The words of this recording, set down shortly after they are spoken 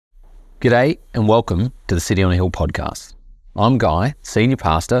G'day and welcome to the City on a Hill podcast. I'm Guy, Senior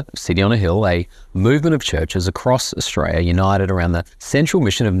Pastor of City on a Hill, a movement of churches across Australia united around the central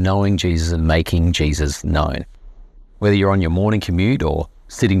mission of knowing Jesus and making Jesus known. Whether you're on your morning commute or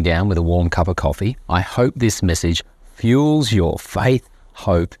sitting down with a warm cup of coffee, I hope this message fuels your faith,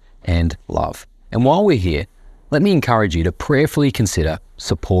 hope and love. And while we're here, let me encourage you to prayerfully consider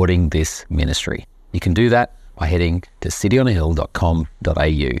supporting this ministry. You can do that by heading to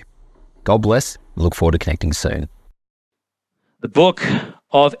cityonahill.com.au. God bless. Look forward to connecting soon. The book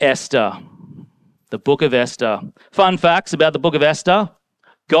of Esther. The book of Esther. Fun facts about the book of Esther.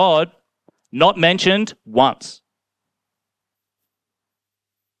 God not mentioned once.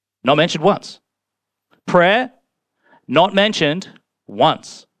 Not mentioned once. Prayer not mentioned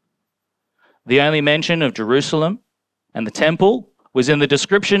once. The only mention of Jerusalem and the temple was in the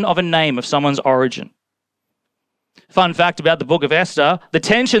description of a name of someone's origin. Fun fact about the book of Esther, the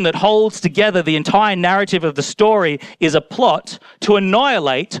tension that holds together the entire narrative of the story is a plot to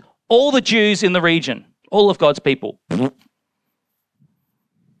annihilate all the Jews in the region, all of God's people.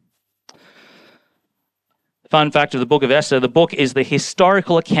 Fun fact of the book of Esther, the book is the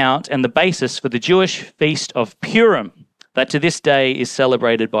historical account and the basis for the Jewish feast of Purim that to this day is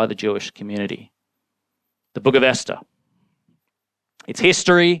celebrated by the Jewish community. The book of Esther. It's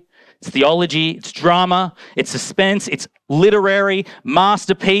history, it's theology, it's drama, it's suspense, it's literary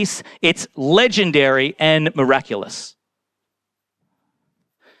masterpiece, it's legendary and miraculous.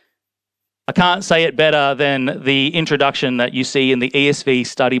 I can't say it better than the introduction that you see in the ESV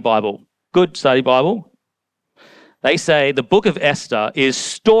study Bible. Good study Bible. They say the book of Esther is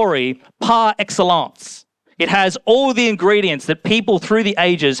story par excellence. It has all the ingredients that people through the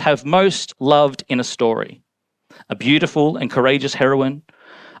ages have most loved in a story. A beautiful and courageous heroine,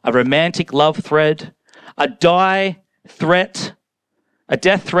 a romantic love thread, a death threat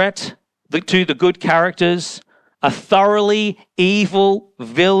to the good characters, a thoroughly evil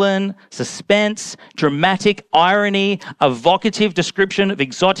villain, suspense, dramatic irony, evocative description of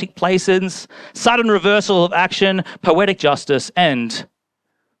exotic places, sudden reversal of action, poetic justice, and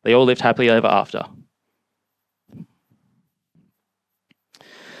they all lived happily ever after.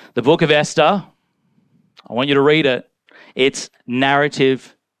 The book of Esther, I want you to read it. It's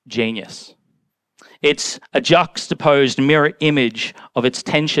narrative genius. It's a juxtaposed mirror image of its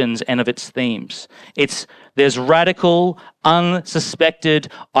tensions and of its themes. There's radical,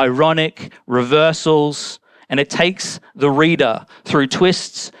 unsuspected, ironic reversals, and it takes the reader through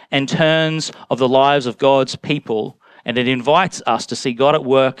twists and turns of the lives of God's people, and it invites us to see God at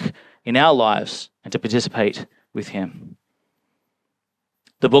work in our lives and to participate with him.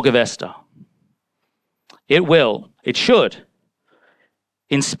 The book of Esther. It should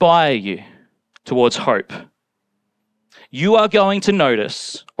inspire you towards hope. You are going to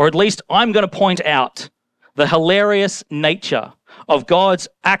notice, or at least I'm going to point out, the hilarious nature of God's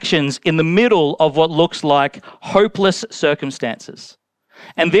actions in the middle of what looks like hopeless circumstances.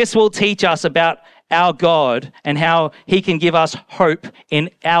 And this will teach us about our God and how he can give us hope in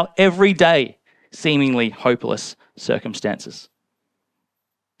our everyday, seemingly hopeless circumstances.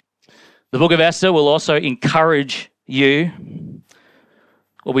 The book of Esther will also encourage you.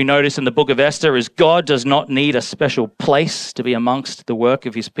 What we notice in the book of Esther is God does not need a special place to be amongst the work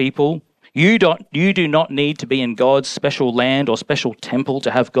of his people. You do not need to be in God's special land or special temple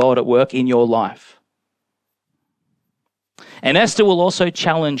to have God at work in your life. And Esther will also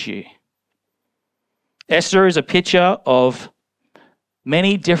challenge you. Esther is a picture of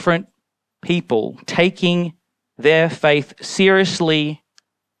many different people taking their faith seriously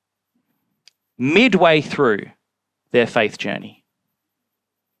midway through their faith journey.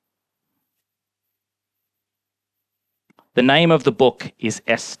 The name of the book is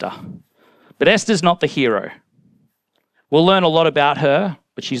Esther. But Esther's not the hero. We'll learn a lot about her,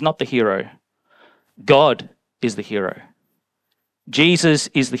 but she's not the hero. God is the hero. Jesus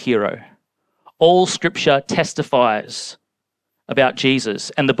is the hero. All scripture testifies about Jesus.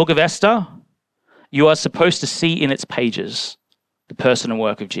 And the book of Esther, you are supposed to see in its pages the person and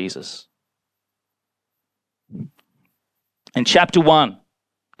work of Jesus. And chapter 1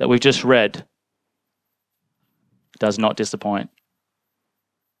 that we've just read does not disappoint.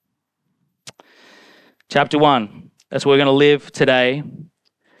 Chapter 1, that's where we're going to live today.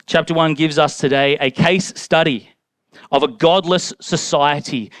 Chapter 1 gives us today a case study of a godless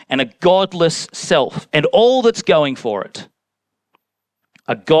society and a godless self and all that's going for it.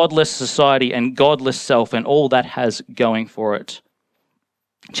 A godless society and godless self and all that has going for it.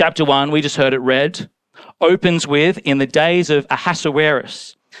 Chapter 1, we just heard it read, opens with, in the days of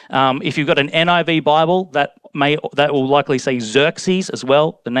Ahasuerus. If you've got an NIV Bible, that will likely say Xerxes as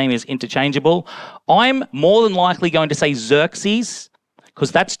well. The name is interchangeable. I'm more than likely going to say Xerxes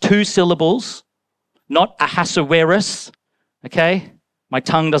because that's 2 syllables, not Ahasuerus. Okay, my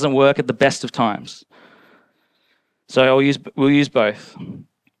tongue doesn't work at the best of times, so we'll use both.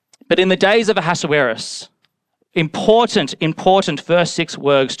 But in the days of Ahasuerus, important first 6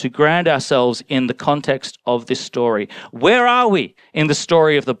 words to ground ourselves in the context of this story. Where are we in the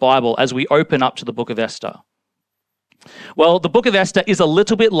story of the Bible as we open up to the book of Esther? Well, the book of Esther is a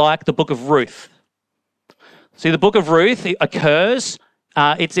little bit like the book of Ruth. See, the book of Ruth occurs,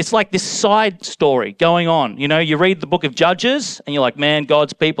 it's like this side story going on. You know, you read the book of Judges and you're like, man,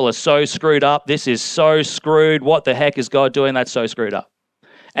 God's people are so screwed up. This is so screwed. What the heck is God doing? That's so screwed up.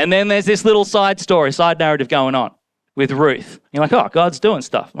 And then there's this little side story, side narrative going on with Ruth. You're like, oh, God's doing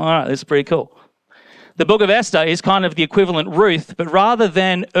stuff. All right, this is pretty cool. The book of Esther is kind of the equivalent Ruth, but rather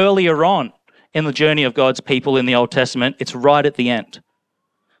than earlier on in the journey of God's people in the Old Testament, it's right at the end.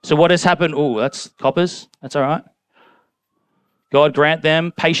 So what has happened? Oh, that's coppers. That's all right. God grant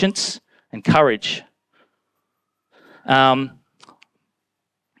them patience and courage. Honor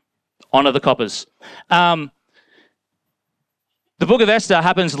the coppers. The book of Esther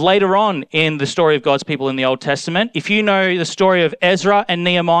happens later on in the story of God's people in the Old Testament. If you know the story of Ezra and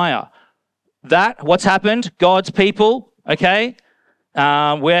Nehemiah, what's happened? God's people, okay?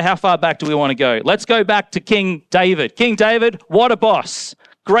 How far back do we want to go? Let's go back to King David. King David, what a boss.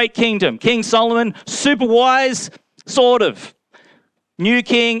 Great kingdom. King Solomon, super wise, sort of. New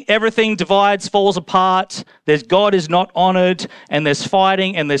king, everything divides, falls apart. God is not honored, and there's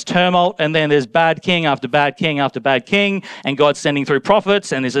fighting, and there's tumult, and then there's bad king after bad king after bad king, and God's sending through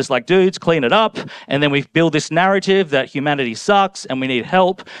prophets, and there's just like, dudes, clean it up. And then we build this narrative that humanity sucks, and we need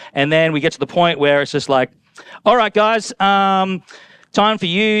help. And then we get to the point where it's just like, all right, guys, time for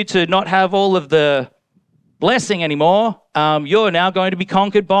you to not have all of the blessing anymore. You're now going to be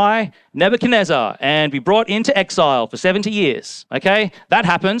conquered by Nebuchadnezzar and be brought into exile for 70 years. Okay, that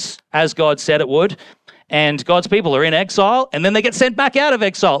happens as God said it would. And God's people are in exile, and then they get sent back out of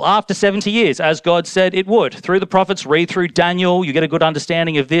exile after 70 years, as God said it would. Through the prophets, read through Daniel, you get a good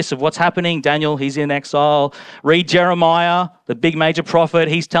understanding of this, of what's happening. Daniel, he's in exile. Read Jeremiah, the big major prophet.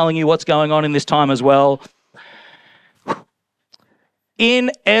 He's telling you what's going on in this time as well.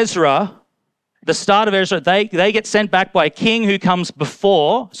 In Ezra, the start of Ezra, they get sent back by a king who comes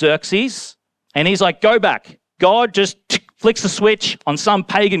before Xerxes, and he's like, go back. God just flicks the switch on some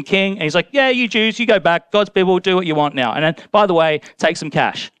pagan king, and he's like, yeah, you Jews, you go back. God's people, do what you want now. And then, by the way, take some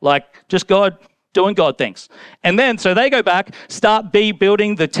cash. Like, just God doing God things. And then, so they go back, start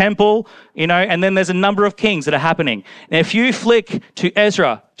building the temple, and then there's a number of kings that are happening. And if you flick to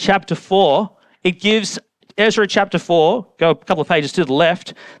Ezra chapter 4, it gives Ezra chapter 4, go a couple of pages to the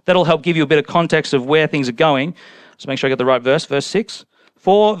left, that'll help give you a bit of context of where things are going. Just make sure I get the right verse 6.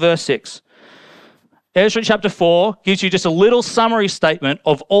 4, verse 6. Ezra chapter 4 gives you just a little summary statement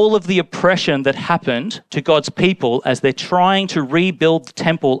of all of the oppression that happened to God's people as they're trying to rebuild the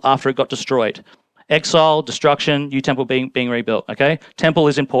temple after it got destroyed. Exile, destruction, new temple being rebuilt, okay? Temple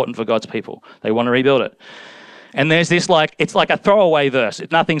is important for God's people. They want to rebuild it. And there's this it's like a throwaway verse.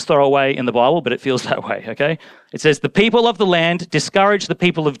 Nothing's throwaway in the Bible, but it feels that way, okay? It says, the people of the land discouraged the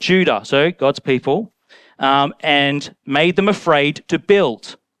people of Judah, so God's people, and made them afraid to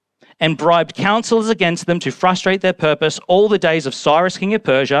build, and bribed counselors against them to frustrate their purpose all the days of Cyrus, king of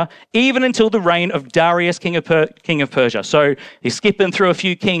Persia, even until the reign of Darius, king of Persia. So he's skipping through a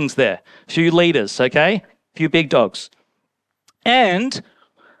few kings there, a few leaders, okay? A few big dogs. And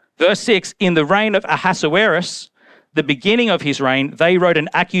verse 6, in the reign of Ahasuerus, the beginning of his reign, they wrote an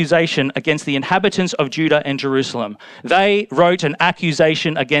accusation against the inhabitants of Judah and Jerusalem. They wrote an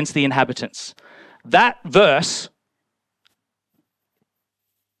accusation against the inhabitants. That verse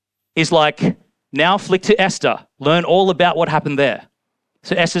is like, now flick to Esther, learn all about what happened there.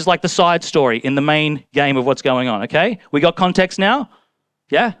 So Esther's like the side story in the main game of what's going on, okay? We got context now?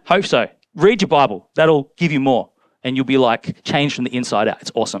 Yeah? Hope so. Read your Bible. That'll give you more. And you'll be like changed from the inside out.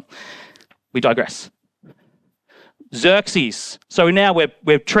 It's awesome. We digress. Xerxes. So now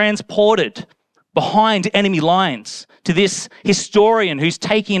we're transported behind enemy lines to this historian who's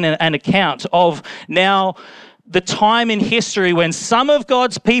taking an account of now the time in history when some of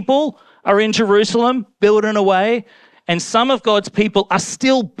God's people are in Jerusalem building away, and some of God's people are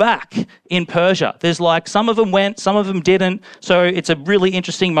still back in Persia. There's like, some of them went, some of them didn't. So it's a really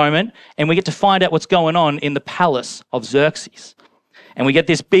interesting moment, and we get to find out what's going on in the palace of Xerxes. And we get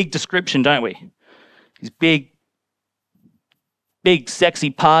this big description, don't we? This big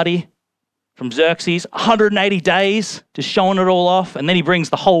sexy party from Xerxes, 180 days, just showing it all off. And then he brings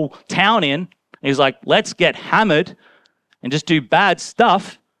the whole town in, And he's like, let's get hammered and just do bad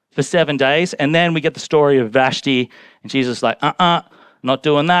stuff for 7 days. And then we get the story of Vashti, and Jesus is like, not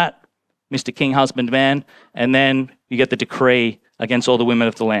doing that, Mr. King Husband Man. And then you get the decree against all the women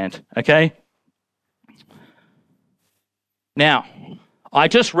of the land, okay? Now, I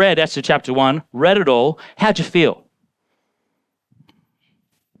just read Esther chapter 1, read it all. How'd you feel?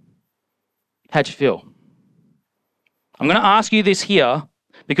 How'd you feel? I'm going to ask you this here,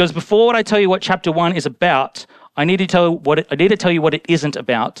 because before I tell you what chapter 1 is about, I need to tell you what it isn't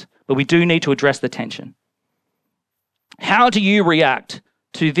about, but we do need to address the tension. How do you react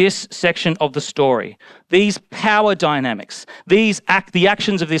to this section of the story? These power dynamics, the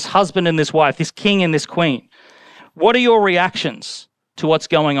actions of this husband and this wife, this king and this queen. What are your reactions to what's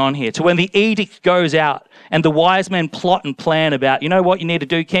going on here? To when the edict goes out and the wise men plot and plan about, you know what you need to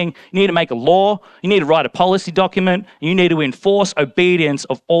do, king? You need to make a law, you need to write a policy document, you need to enforce obedience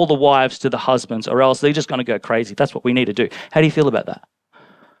of all the wives to the husbands, or else they're just going to go crazy. That's what we need to do. How do you feel about that?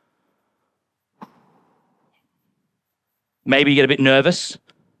 Maybe you get a bit nervous.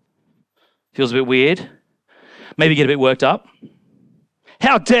 Feels a bit weird. Maybe you get a bit worked up.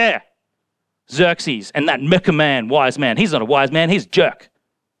 How dare Xerxes and that Mecca man, wise man. He's not a wise man, he's a jerk.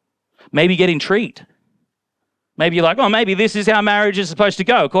 Maybe you get intrigued. Maybe you're like, oh, maybe this is how marriage is supposed to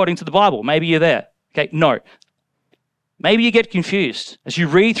go according to the Bible. Maybe you're there. Okay, no. Maybe you get confused as you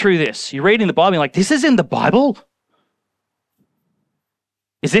read through this. You're reading the Bible, you're like, this is in the Bible?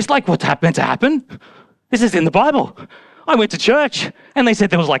 Is this like what's meant to happen? This is in the Bible. I went to church and they said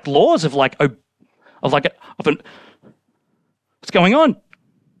there was like laws of what's going on?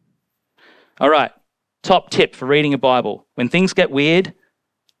 All right, top tip for reading a Bible. When things get weird,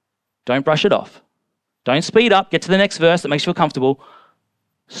 don't brush it off. Don't speed up, get to the next verse that makes you feel comfortable.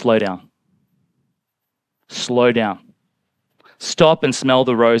 Slow down. Slow down. Stop and smell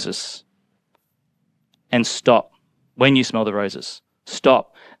the roses. And stop. When you smell the roses,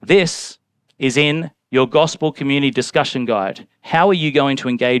 stop. This is in your gospel community discussion guide. How are you going to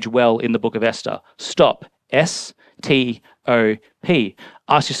engage well in the book of Esther? Stop. S-T-O-P.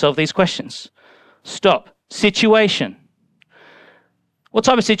 Ask yourself these questions. Stop. Situation. What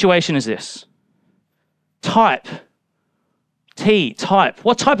type of situation is this? Type. T. Type.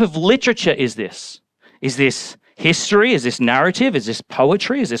 What type of literature is this? Is this history? Is this narrative? Is this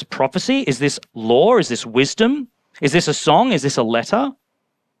poetry? Is this prophecy? Is this law? Is this wisdom? Is this a song? Is this a letter?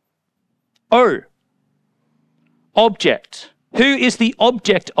 O. Object. Who is the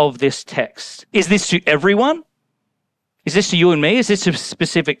object of this text? Is this to everyone? Is this to you and me? Is this to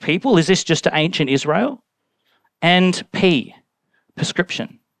specific people? Is this just to ancient Israel? And P,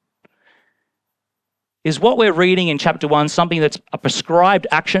 prescription. Is what we're reading in chapter 1 something that's a prescribed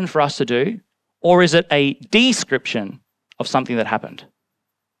action for us to do, or is it a description of something that happened?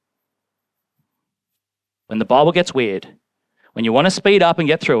 When the Bible gets weird, when you want to speed up and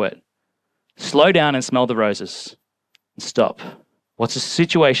get through it, slow down and smell the roses. Stop. What's the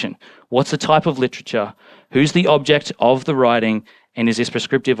situation? What's the type of literature? Who's the object of the writing? And is this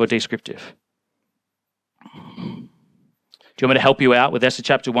prescriptive or descriptive? Do you want me to help you out with Esther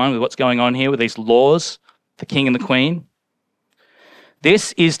chapter 1, with what's going on here with these laws, the king and the queen?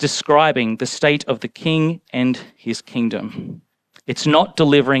 This is describing the state of the king and his kingdom. It's not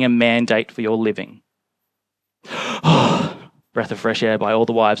delivering a mandate for your living. Breath of fresh air by all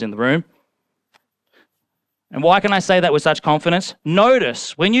the wives in the room. And why can I say that with such confidence?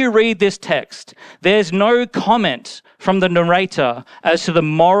 Notice, when you read this text, there's no comment from the narrator as to the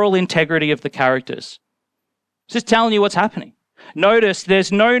moral integrity of the characters. It's just telling you what's happening. Notice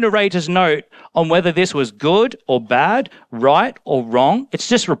there's no narrator's note on whether this was good or bad, right or wrong. It's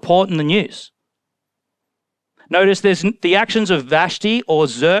just reporting the news. Notice the actions of Vashti or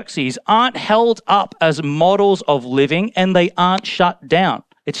Xerxes aren't held up as models of living, and they aren't shut down.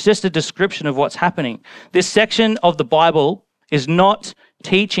 It's just a description of what's happening. This section of the Bible is not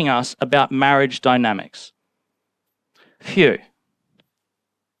teaching us about marriage dynamics. Phew.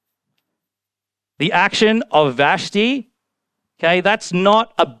 The action of Vashti, okay, that's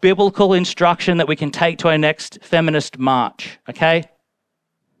not a biblical instruction that we can take to our next feminist march, okay?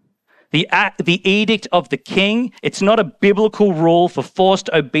 The edict of the king, it's not a biblical rule for forced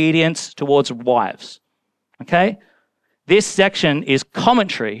obedience towards wives, okay? This section is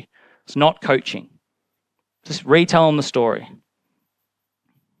commentary, it's not coaching. Just retelling the story.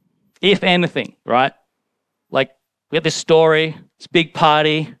 If anything, right? Like, we have this story, this big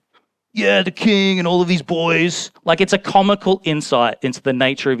party, yeah, the king and all of these boys. Like, it's a comical insight into the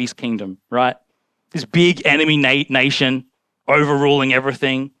nature of his kingdom, right? This big enemy nation overruling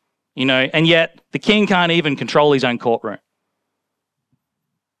everything, you know, and yet the king can't even control his own courtroom.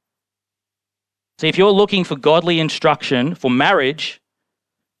 See, if you're looking for godly instruction for marriage,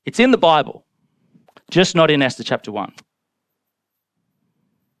 it's in the Bible, just not in Esther chapter 1.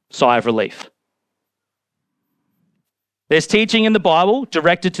 Sigh of relief. There's teaching in the Bible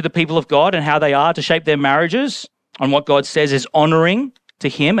directed to the people of God and how they are to shape their marriages on what God says is honoring to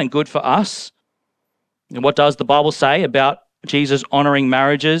him and good for us. And what does the Bible say about Jesus honoring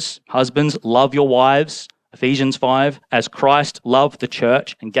marriages? Husbands, love your wives, Ephesians 5, as Christ loved the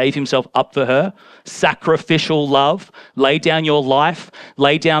church and gave himself up for her. Sacrificial love. Lay down your life,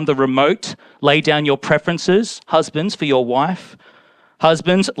 lay down the remote, lay down your preferences, husbands, for your wife.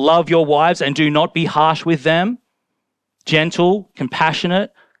 Husbands, love your wives and do not be harsh with them. Gentle,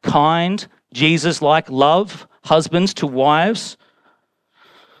 compassionate, kind, Jesus-like love, husbands to wives.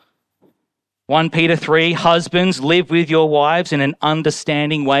 1 Peter 3, husbands, live with your wives in an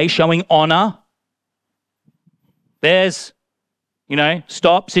understanding way, showing honor. There's,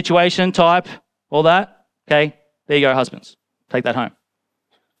 stop, situation, type, all that. Okay, there you go, husbands. Take that home.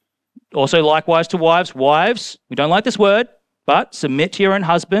 Also, likewise to wives. Wives, we don't like this word, but submit to your own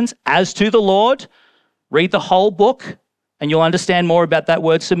husbands as to the Lord. Read the whole book and you'll understand more about that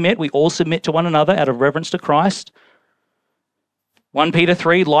word submit. We all submit to one another out of reverence to Christ. 1 Peter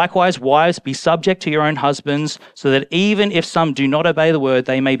 3, likewise, wives, be subject to your own husbands, so that even if some do not obey the word,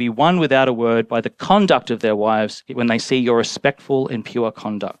 they may be won without a word by the conduct of their wives when they see your respectful and pure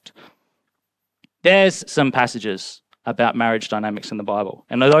conduct. There's some passages about marriage dynamics in the Bible.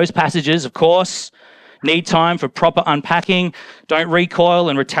 And those passages, of course, need time for proper unpacking. Don't recoil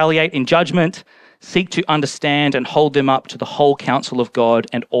and retaliate in judgment. Seek to understand and hold them up to the whole counsel of God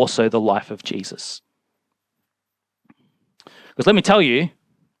and also the life of Jesus. Because let me tell you,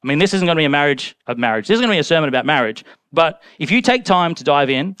 this isn't going to be a marriage of marriage. This is going to be a sermon about marriage. But if you take time to dive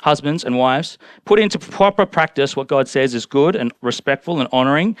in, husbands and wives, put into proper practice what God says is good and respectful and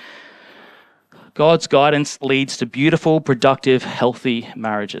honoring, God's guidance leads to beautiful, productive, healthy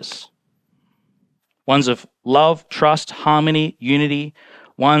marriages. Ones of love, trust, harmony, unity.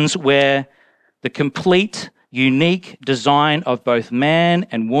 Ones where the complete, unique design of both man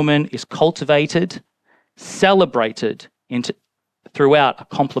and woman is cultivated, celebrated throughout a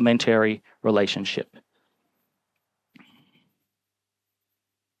complementary relationship.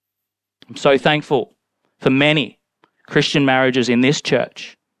 I'm so thankful for many Christian marriages in this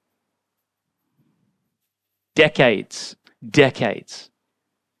church. Decades.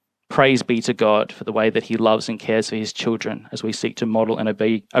 Praise be to God for the way that he loves and cares for his children as we seek to model and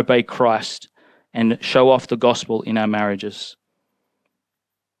obey Christ and show off the gospel in our marriages.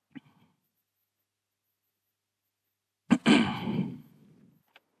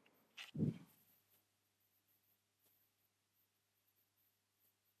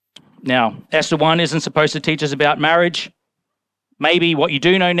 Now, Esther 1 isn't supposed to teach us about marriage. Maybe what you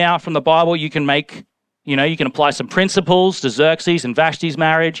do know now from the Bible, you can apply some principles to Xerxes and Vashti's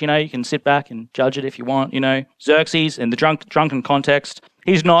marriage. You can sit back and judge it if you want. Xerxes in the drunken context,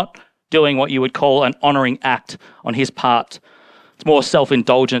 he's not doing what you would call an honoring act on his part. It's more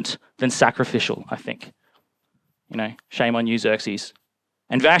self-indulgent than sacrificial, I think. Shame on you, Xerxes.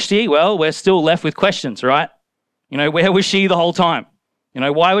 And Vashti, well, we're still left with questions, right? Where was she the whole time?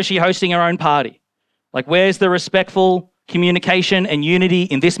 Why was she hosting her own party? Where's the respectful communication and unity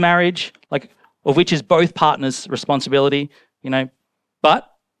in this marriage? Of which is both partners' responsibility, But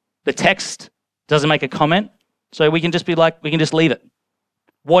the text doesn't make a comment, so we can just leave it.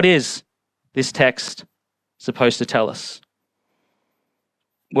 What is this text supposed to tell us?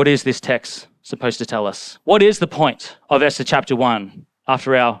 What is this text supposed to tell us? What is the point of Esther chapter 1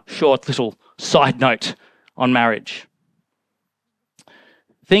 after our short little side note on marriage?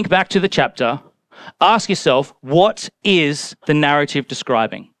 Think back to the chapter. Ask yourself, what is the narrative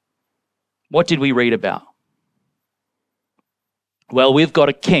describing? What did we read about? Well, we've got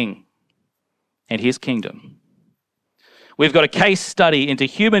a king and his kingdom. We've got a case study into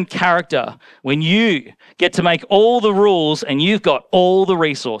human character when you get to make all the rules and you've got all the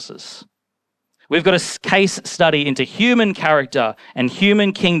resources. We've got a case study into human character and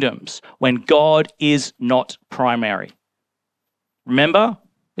human kingdoms when God is not primary. Remember,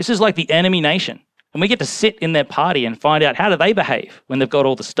 this is like the enemy nation, and we get to sit in their party and find out how do they behave when they've got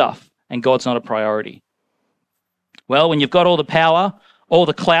all the stuff and God's not a priority. Well, when you've got all the power, all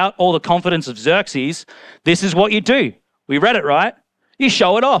the clout, all the confidence of Xerxes, this is what you do. We read it, right? You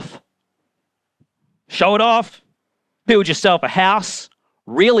show it off. Show it off. Build yourself a house,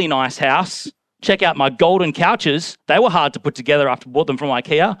 really nice house. Check out my golden couches. They were hard to put together after I bought them from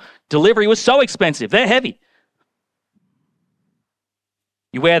IKEA. Delivery was so expensive. They're heavy.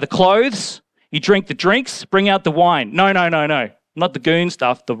 You wear the clothes, you drink the drinks, bring out the wine. No. Not the goon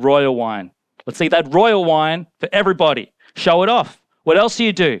stuff, the royal wine. Let's see that royal wine for everybody. Show it off. What else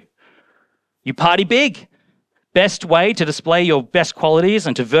do? You party big. Best way to display your best qualities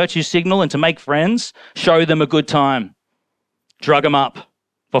and to virtue signal and to make friends, show them a good time. Drug them up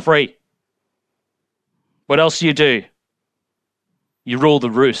for free. What else do? You rule the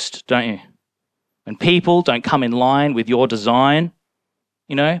roost, don't you? When people don't come in line with your design,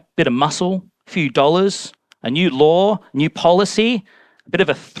 bit of muscle, a few dollars, a new law, new policy, a bit of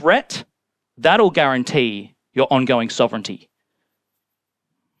a threat, that'll guarantee your ongoing sovereignty.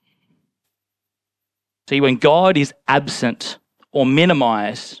 See, when God is absent or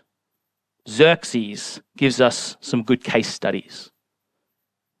minimized, Xerxes gives us some good case studies.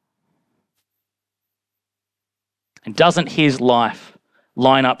 And doesn't his life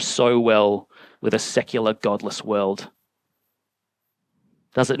line up so well with a secular, godless world?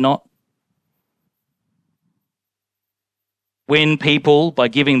 Does it not? Win people by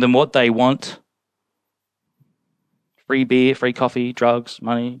giving them what they want. Free beer, free coffee, drugs,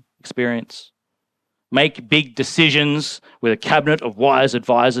 money, experience. Make big decisions with a cabinet of wise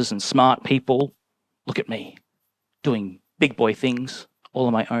advisors and smart people. Look at me, doing big boy things all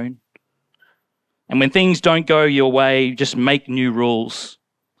on my own. And when things don't go your way, just make new rules.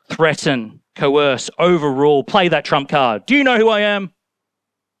 Threaten, coerce, overrule, play that trump card. Do you know who I am?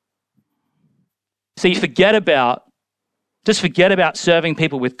 See, forget about serving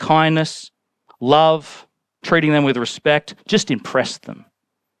people with kindness, love, treating them with respect. Just impress them.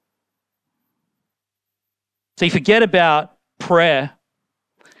 See, forget about prayer,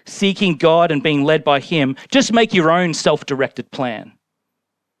 seeking God and being led by Him. Just make your own self-directed plan.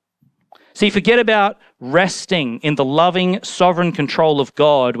 See, forget about resting in the loving, sovereign control of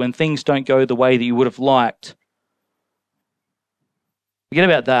God when things don't go the way that you would have liked. Forget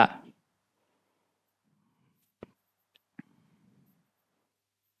about that.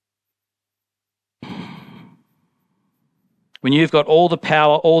 When you've got all the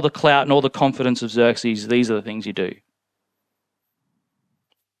power, all the clout, and all the confidence of Xerxes, these are the things you do.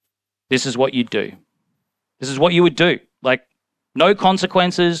 This is what you do. This is what you would do. Like, no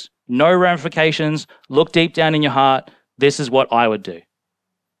consequences, no ramifications. Look deep down in your heart. This is what I would do.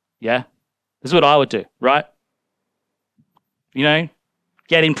 Yeah? This is what I would do, right?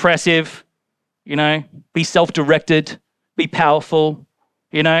 Get impressive, be self-directed, be powerful,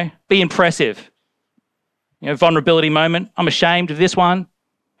 be impressive. Vulnerability moment. I'm ashamed of this one.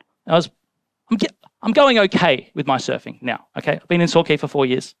 I'm going okay with my surfing now. Okay, I've been in Torquay for 4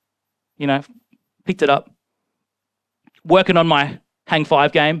 years. Picked it up. Working on my hang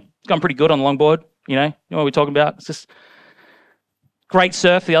 5 game. It's gone pretty good on the longboard. You know what we're talking about. It's just great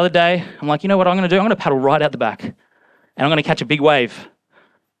surf the other day. I'm like, you know what I'm going to do? I'm going to paddle right out the back, and I'm going to catch a big wave.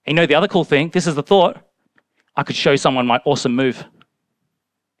 And the other cool thing. This is the thought. I could show someone my awesome move.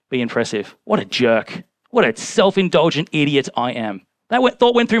 Be impressive. What a jerk. What a self-indulgent idiot I am. That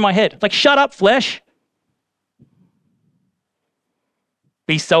thought went through my head. Like, shut up, flesh.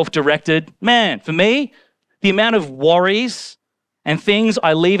 Be self-directed. Man, for me, the amount of worries and things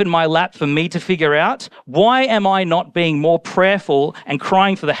I leave in my lap for me to figure out, why am I not being more prayerful and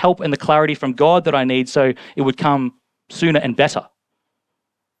crying for the help and the clarity from God that I need so it would come sooner and better?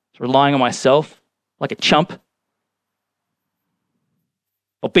 Relying on myself like a chump.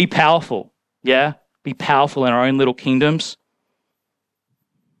 Or be powerful, yeah? Be powerful in our own little kingdoms.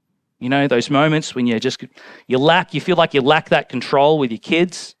 Those moments when you feel like you lack that control with your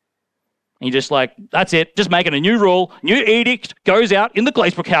kids. And you're just like, that's it, just making a new rule, new edict goes out in the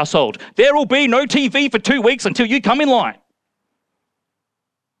Glazebrook household. There will be no TV for 2 weeks until you come in line.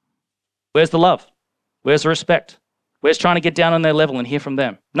 Where's the love? Where's the respect? Where's trying to get down on their level and hear from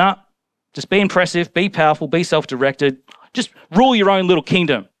them? Nah, just be impressive, be powerful, be self-directed. Just rule your own little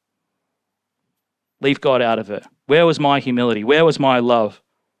kingdom. Leave God out of it. Where was my humility? Where was my love?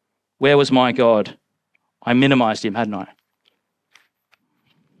 Where was my God? I minimized Him, hadn't I?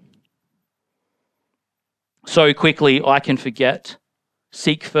 So quickly I can forget.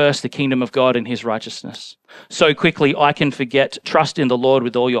 Seek first the kingdom of God and His righteousness. So quickly I can forget. Trust in the Lord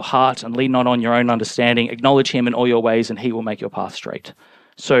with all your heart and lean not on your own understanding. Acknowledge Him in all your ways and He will make your path straight.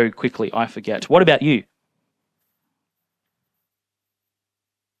 So quickly I forget. What about you?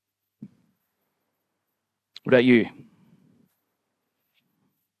 What about you?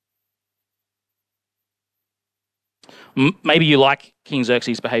 Maybe you like King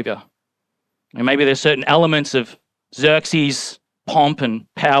Xerxes' behavior. And maybe there's certain elements of Xerxes' pomp and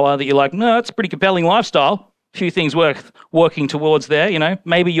power that you're like, no, it's a pretty compelling lifestyle. A few things worth working towards there,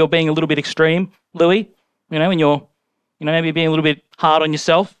 Maybe you're being a little bit extreme, Louis, and you're, maybe being a little bit hard on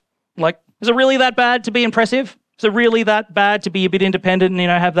yourself. Like, is it really that bad to be impressive? Is it really that bad to be a bit independent and,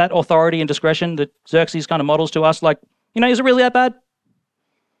 have that authority and discretion that Xerxes kind of models to us? Like, is it really that bad?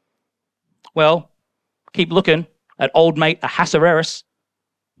 Well, keep looking at old mate Ahasuerus.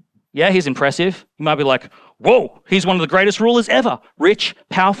 Yeah, he's impressive. You might be like, whoa, he's one of the greatest rulers ever. Rich,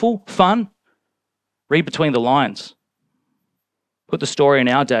 powerful, fun. Read between the lines. Put the story in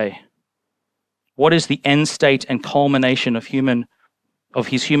our day. What is the end state and culmination of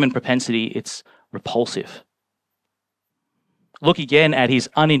his human propensity? It's repulsive. Look again at his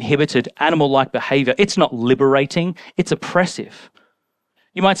uninhibited animal-like behavior. It's not liberating, it's oppressive.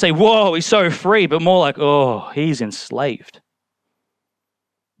 You might say, whoa, he's so free, but more like, oh, he's enslaved.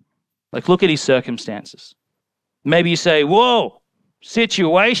 Like, look at his circumstances. Maybe you say, whoa,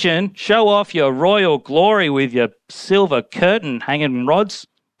 situation, show off your royal glory with your silver curtain hanging rods.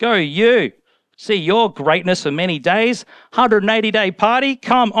 Go you. See your greatness for many days. 180-day party.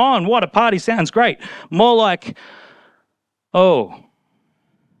 Come on, what a party. Sounds great. More like, oh,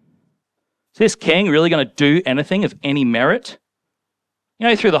 is this king really going to do anything of any merit?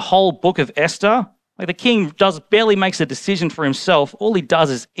 Through the whole book of Esther, like the king barely makes a decision for himself. All he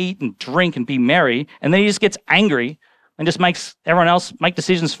does is eat and drink and be merry, and then he just gets angry and just makes everyone else make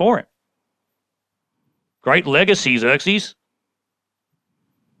decisions for him. Great legacy, Xerxes.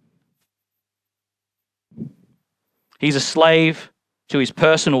 He's a slave to his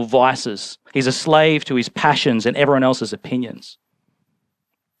personal vices. He's a slave to his passions and everyone else's opinions.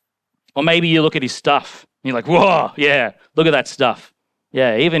 Or maybe you look at his stuff and you're like, whoa, yeah, look at that stuff.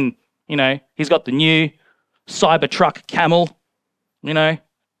 Yeah, even, he's got the new Cybertruck Camel, the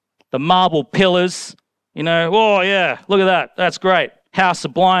marble pillars, oh yeah, look at that, that's great. House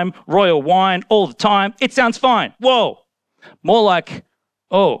sublime, royal wine all the time. It sounds fine. Whoa. More like,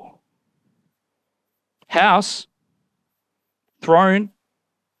 oh, house, throne,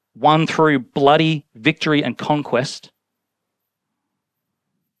 won through bloody victory and conquest.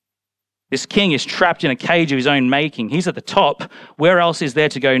 This king is trapped in a cage of his own making. He's at the top. Where else is there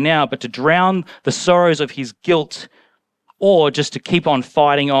to go now but to drown the sorrows of his guilt, or just to keep on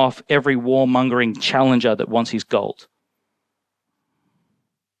fighting off every warmongering challenger that wants his gold?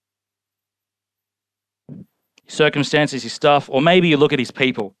 Circumstances, his stuff, or maybe you look at his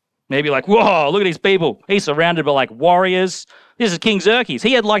people. Maybe like, whoa, look at his people. He's surrounded by like warriors. This is King Xerxes.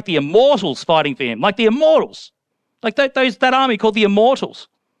 He had like the immortals fighting for him, like the immortals. Like that army called the immortals.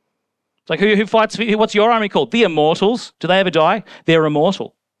 It's like, who fights for you? What's your army called? The Immortals. Do they ever die? They're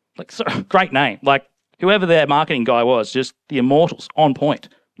immortal. Like, so, great name. Like, whoever their marketing guy was, just the Immortals, on point.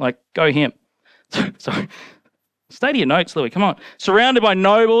 Like, go him. Sorry. Stay to your notes, Louis, come on. Surrounded by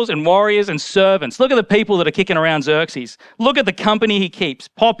nobles and warriors and servants. Look at the people that are kicking around Xerxes. Look at the company he keeps.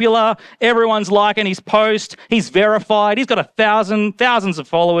 Popular, everyone's liking his post, he's verified, he's got thousands of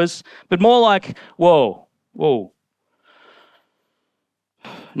followers, but more like, whoa.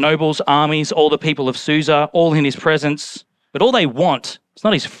 Nobles, armies, all the people of Susa, all in his presence. But all they want, it's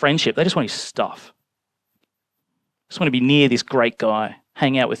not his friendship, they just want his stuff. Just want to be near this great guy,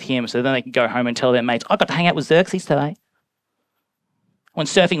 hang out with him, so then they can go home and tell their mates, I got to hang out with Xerxes today. I went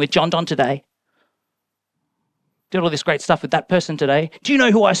surfing with John Don today. Did all this great stuff with that person today. Do you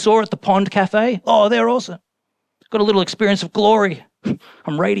know who I saw at the Pond Cafe? Oh, they're awesome. Got a little experience of glory.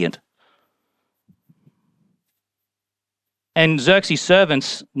 I'm radiant. And Xerxes'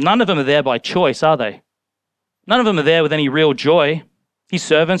 servants, none of them are there by choice, are they? None of them are there with any real joy. His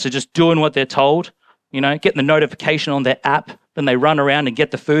servants are just doing what they're told, getting the notification on their app, then they run around and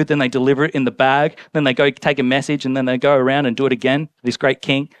get the food, then they deliver it in the bag, then they go take a message, and then they go around and do it again. This great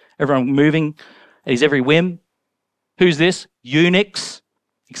king, everyone moving at his every whim. Who's this? Eunuchs,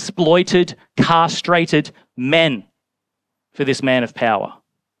 exploited, castrated men for this man of power.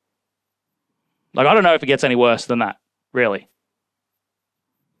 Like, I don't know if it gets any worse than that. Really.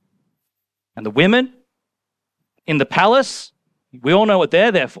 And the women in the palace, we all know what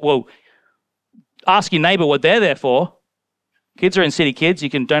they're there for. Well, ask your neighbor what they're there for. Kids are in City Kids. You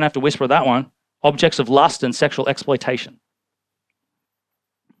don't have to whisper that one. Objects of lust and sexual exploitation.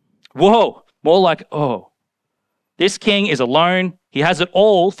 Whoa. More like, oh, this king is alone. He has it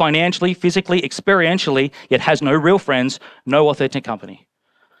all financially, physically, experientially, yet has no real friends, no authentic company.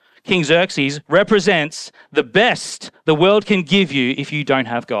 King Xerxes represents the best the world can give you if you don't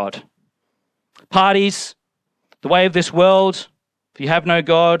have God. Parties, the way of this world, if you have no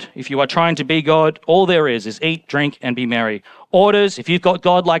God, if you are trying to be God, all there is eat, drink, and be merry. Orders, if you've got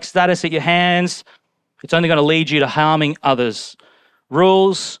God-like status at your hands, it's only going to lead you to harming others.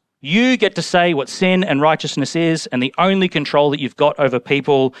 Rules, you get to say what sin and righteousness is, and the only control that you've got over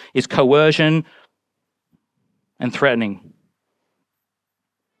people is coercion and threatening.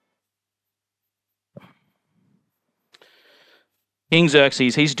 King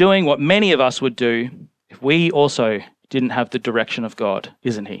Xerxes, he's doing what many of us would do if we also didn't have the direction of God,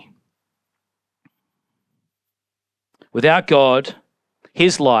 isn't he? Without God,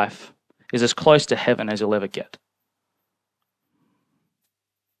 his life is as close to heaven as you'll ever get.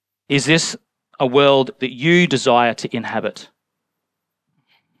 Is this a world that you desire to inhabit?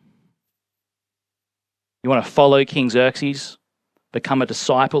 You want to follow King Xerxes? Become a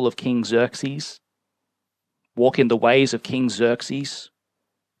disciple of King Xerxes? Walk in the ways of King Xerxes?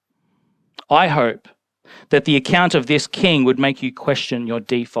 I hope that the account of this king would make you question your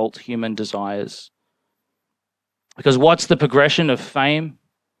default human desires. Because what's the progression of fame?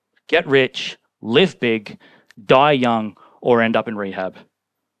 Get rich, live big, die young, or end up in rehab.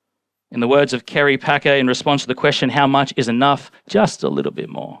 In the words of Kerry Packer in response to the question, how much is enough? Just a little bit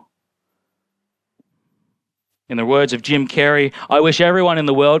more. In the words of Jim Carrey, I wish everyone in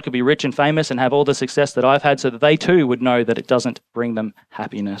the world could be rich and famous and have all the success that I've had so that they too would know that it doesn't bring them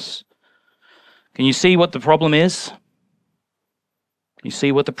happiness. Can you see what the problem is? Can you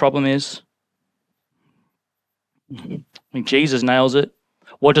see what the problem is? I think Jesus nails it.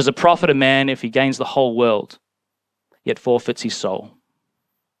 What does it profit a man if he gains the whole world, yet forfeits his soul?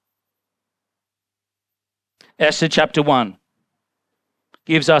 Esther chapter 1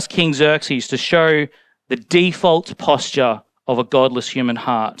 gives us King Xerxes to show the default posture of a godless human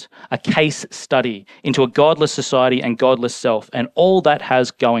heart, a case study into a godless society and godless self, and all that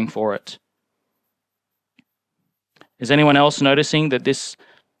has going for it. Is anyone else noticing that this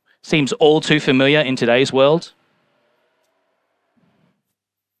seems all too familiar in today's world?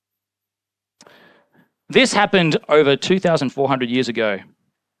 This happened over 2,400 years ago.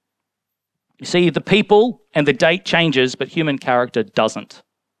 You see, the people and the date changes, but human character doesn't.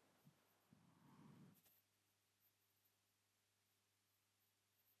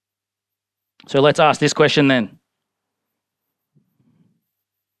 So let's ask this question then.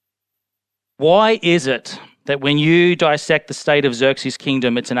 Why is it that when you dissect the state of Xerxes'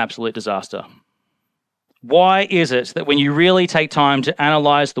 kingdom, it's an absolute disaster? Why is it that when you really take time to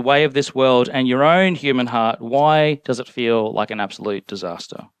analyze the way of this world and your own human heart, why does it feel like an absolute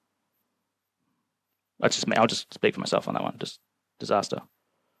disaster? I'll just speak for myself on that one, just disaster.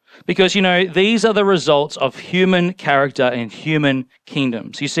 Because, these are the results of human character and human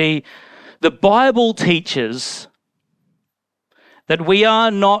kingdoms. You see, the Bible teaches that we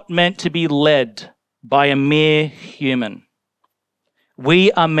are not meant to be led by a mere human.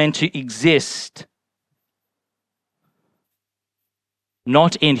 We are meant to exist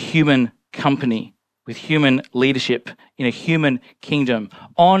not in human company, with human leadership, in a human kingdom.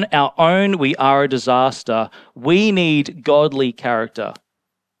 On our own, we are a disaster. We need godly character.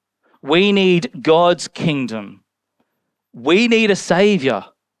 We need God's kingdom. We need a savior.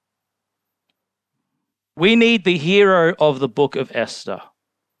 We need the hero of the book of Esther.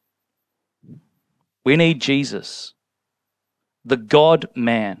 We need Jesus, the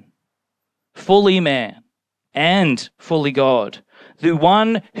God-man, fully man and fully God, the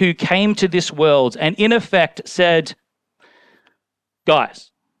one who came to this world and in effect said,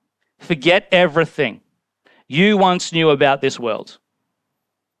 guys, forget everything you once knew about this world.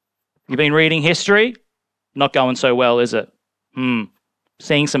 You've been reading history? Not going so well, is it?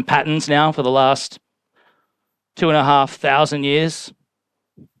 Seeing some patterns now for the last 2,500 years.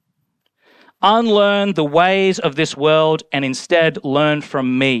 Unlearn the ways of this world and instead learn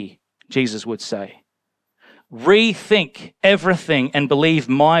from me, Jesus would say. Rethink everything and believe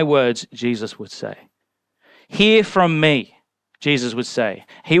my words, Jesus would say. Hear from me, Jesus would say.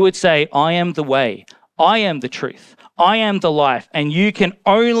 He would say, I am the way, I am the truth, I am the life, and you can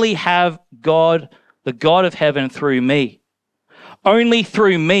only have God, the God of heaven, through me. Only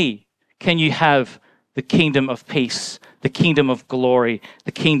through me can you have the kingdom of peace, the kingdom of glory,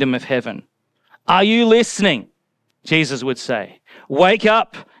 the kingdom of heaven. Are you listening? Jesus would say. Wake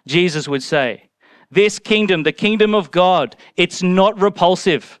up, Jesus would say. This kingdom, the kingdom of God, it's not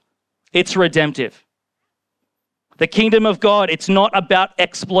repulsive, it's redemptive. The kingdom of God, it's not about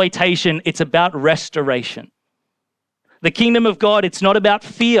exploitation, it's about restoration. The kingdom of God, it's not about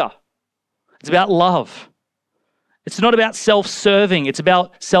fear, it's about love. It's not about self-serving, it's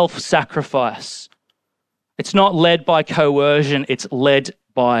about self-sacrifice. It's not led by coercion, it's led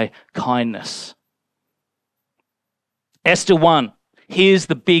by kindness. Esther 1, here's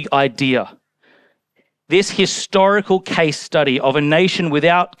the big idea. This historical case study of a nation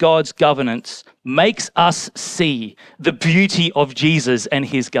without God's governance makes us see the beauty of Jesus and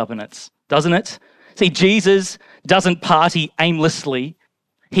his governance, doesn't it? See, Jesus doesn't party aimlessly.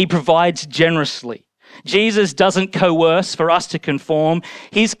 He provides generously. Jesus doesn't coerce for us to conform.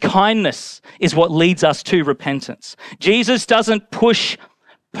 His kindness is what leads us to repentance. Jesus doesn't push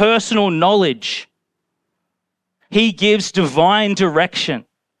personal knowledge. He gives divine direction.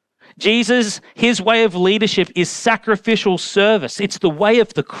 Jesus, his way of leadership is sacrificial service. It's the way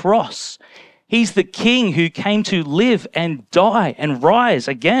of the cross. He's the King who came to live and die and rise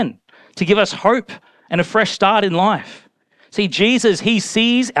again to give us hope and a fresh start in life. See, Jesus, he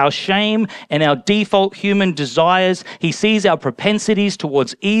sees our shame and our default human desires. He sees our propensities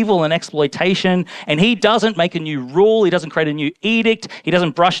towards evil and exploitation, and he doesn't make a new rule. He doesn't create a new edict. He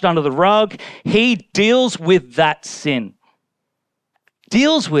doesn't brush it under the rug. He deals with that sin.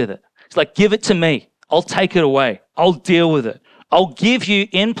 Deals with it. It's like, give it to me. I'll take it away. I'll deal with it. I'll give you,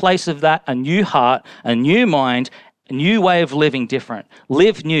 in place of that, a new heart, a new mind, a new way of living different.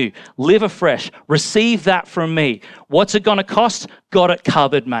 Live new. Live afresh. Receive that from me. What's it going to cost? Got it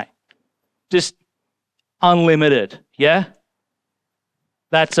covered, mate. Just unlimited, yeah?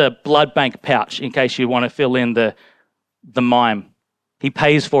 That's a blood bank pouch, in case you want to fill in the mime. He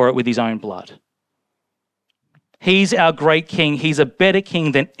pays for it with his own blood. He's our great King. He's a better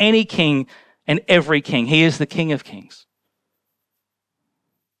King than any king and every king. He is the King of Kings.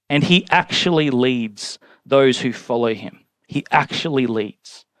 And he actually leads those who follow him. He actually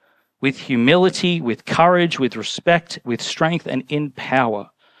leads with humility, with courage, with respect, with strength, and in power.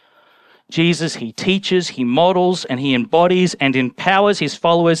 Jesus, he teaches, he models, and he embodies and empowers his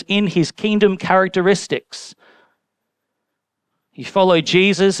followers in his kingdom characteristics. You follow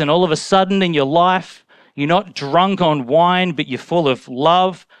Jesus, and all of a sudden in your life, you're not drunk on wine, but you're full of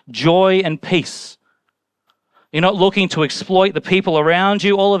love, joy, and peace. You're not looking to exploit the people around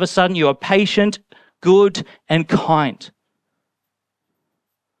you. All of a sudden, you are patient, good, and kind.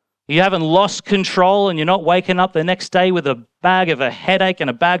 You haven't lost control, and you're not waking up the next day with a bag of a headache and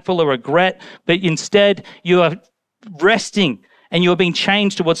a bag full of regret, but instead you are resting and you are being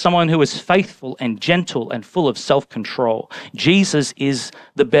changed towards someone who is faithful and gentle and full of self-control. Jesus is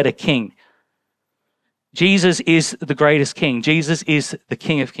the better King. Jesus is the greatest King. Jesus is the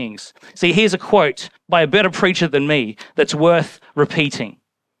King of Kings. See, here's a quote by a better preacher than me that's worth repeating,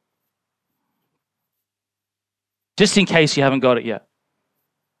 just in case you haven't got it yet.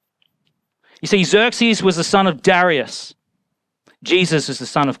 You see, Xerxes was the son of Darius. Jesus is the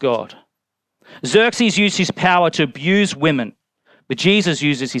Son of God. Xerxes used his power to abuse women, but Jesus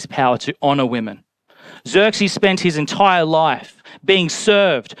uses his power to honor women. Xerxes spent his entire life being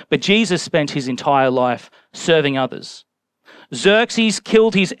served, but Jesus spent his entire life serving others. Xerxes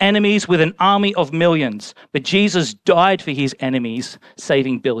killed his enemies with an army of millions, but Jesus died for his enemies,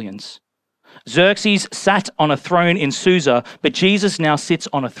 saving billions. Xerxes sat on a throne in Susa, but Jesus now sits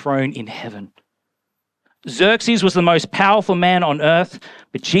on a throne in heaven. Xerxes was the most powerful man on earth,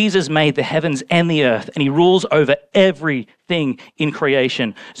 but Jesus made the heavens and the earth, and he rules over everything in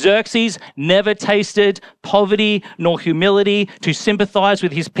creation. Xerxes never tasted poverty nor humility to sympathize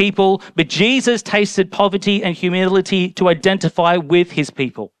with his people, but Jesus tasted poverty and humility to identify with his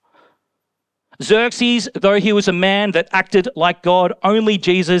people. Xerxes, though he was a man that acted like God, only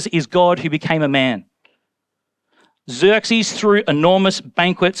Jesus is God who became a man. Xerxes threw enormous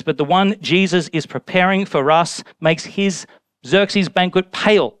banquets, but the one Jesus is preparing for us makes his Xerxes banquet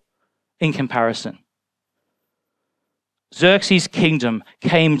pale in comparison. Xerxes' kingdom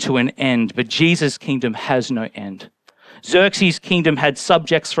came to an end, but Jesus' kingdom has no end. Xerxes' kingdom had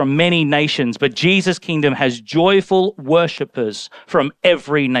subjects from many nations, but Jesus' kingdom has joyful worshippers from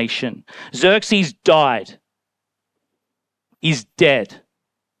every nation. Xerxes died, is dead.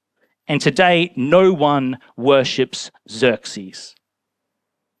 And today, no one worships Xerxes.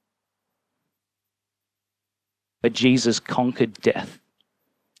 But Jesus conquered death,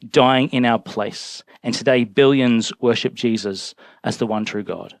 dying in our place. And today, billions worship Jesus as the one true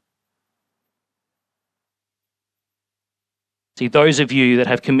God. See, those of you that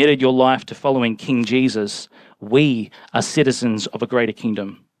have committed your life to following King Jesus, we are citizens of a greater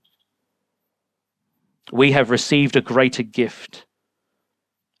kingdom. We have received a greater gift.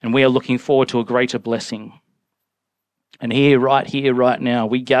 And we are looking forward to a greater blessing. And here, right now,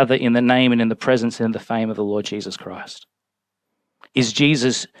 we gather in the name and in the presence and in the fame of the Lord Jesus Christ. Is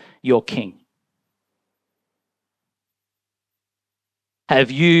Jesus your King?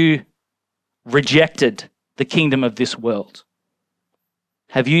 Have you rejected the kingdom of this world?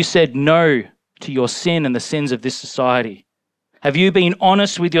 Have you said no to your sin and the sins of this society? Have you been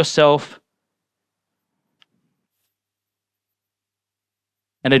honest with yourself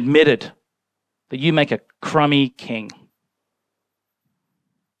and admitted that you make a crummy king?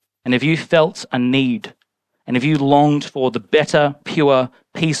 And have you felt a need And if you longed for the better, pure,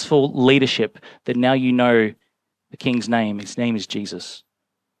 peaceful leadership, then now you know the King's name. His name is Jesus.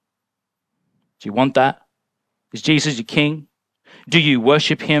 Do you want that? Is Jesus your King? Do you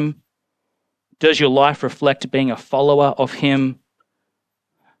worship him? Does your life reflect being a follower of him?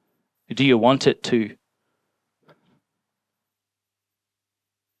 Do you want it to?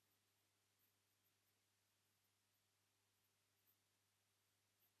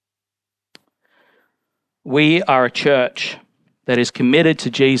 We are a church that is committed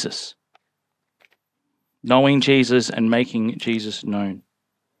to Jesus, knowing Jesus and making Jesus known.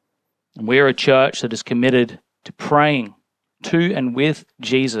 And we are a church that is committed to praying to and with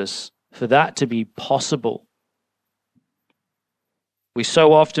Jesus for that to be possible. We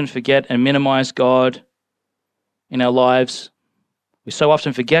so often forget and minimize God in our lives. We so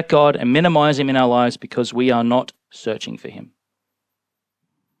often forget God and minimize him in our lives because we are not searching for him.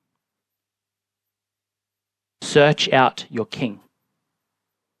 Search out your King.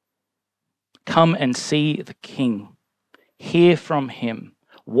 Come and see the King. Hear from him.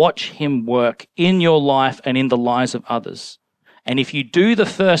 Watch him work in your life and in the lives of others. And if you do the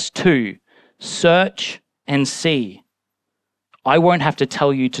first two, search and see, I won't have to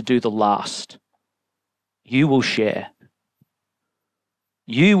tell you to do the last. You will share.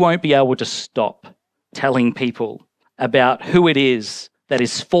 You won't be able to stop telling people about who it is that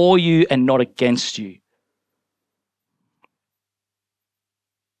is for you and not against you.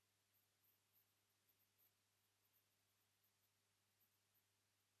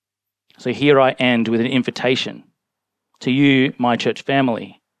 So here I end with an invitation to you, my church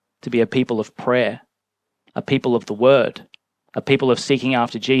family, to be a people of prayer, a people of the word, a people of seeking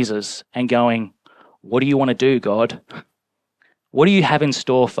after Jesus and going, what do you want to do, God? What do you have in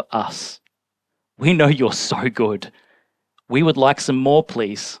store for us? We know you're so good. We would like some more,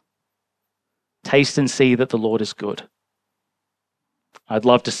 please. Taste and see that the Lord is good. I'd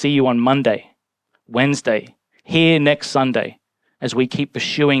love to see you on Monday, Wednesday, here next Sunday, as we keep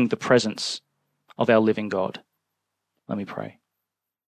pursuing the presence of our living God. Let me pray.